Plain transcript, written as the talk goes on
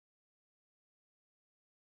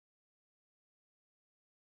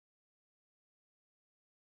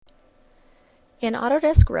In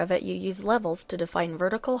Autodesk Revit, you use levels to define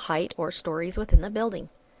vertical height or stories within the building.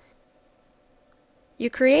 You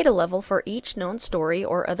create a level for each known story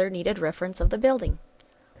or other needed reference of the building.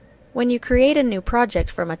 When you create a new project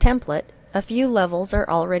from a template, a few levels are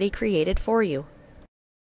already created for you.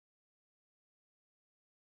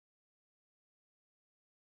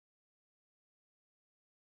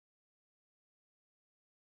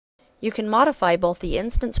 You can modify both the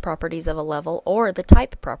instance properties of a level or the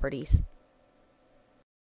type properties.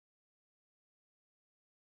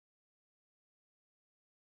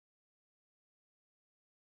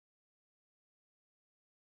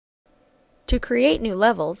 To create new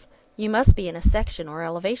levels, you must be in a section or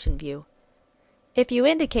elevation view. If you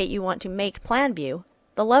indicate you want to make plan view,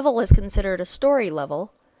 the level is considered a story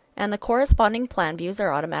level, and the corresponding plan views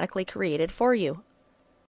are automatically created for you.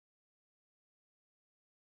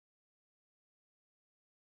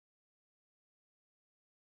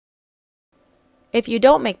 If you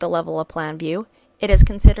don't make the level a plan view, it is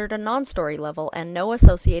considered a non-story level and no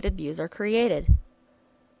associated views are created.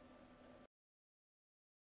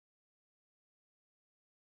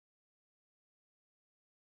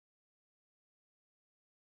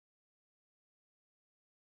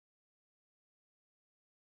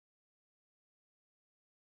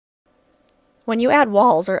 When you add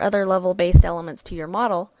walls or other level-based elements to your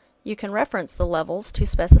model, you can reference the levels to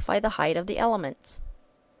specify the height of the elements.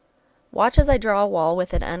 Watch as I draw a wall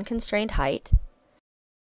with an unconstrained height,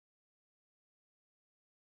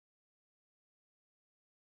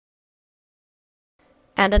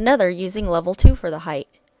 and another using level 2 for the height.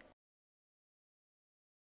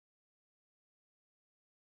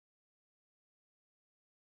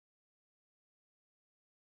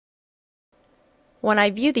 When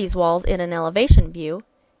I view these walls in an elevation view,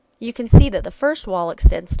 you can see that the first wall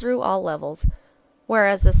extends through all levels,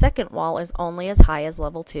 whereas the second wall is only as high as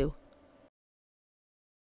level 2.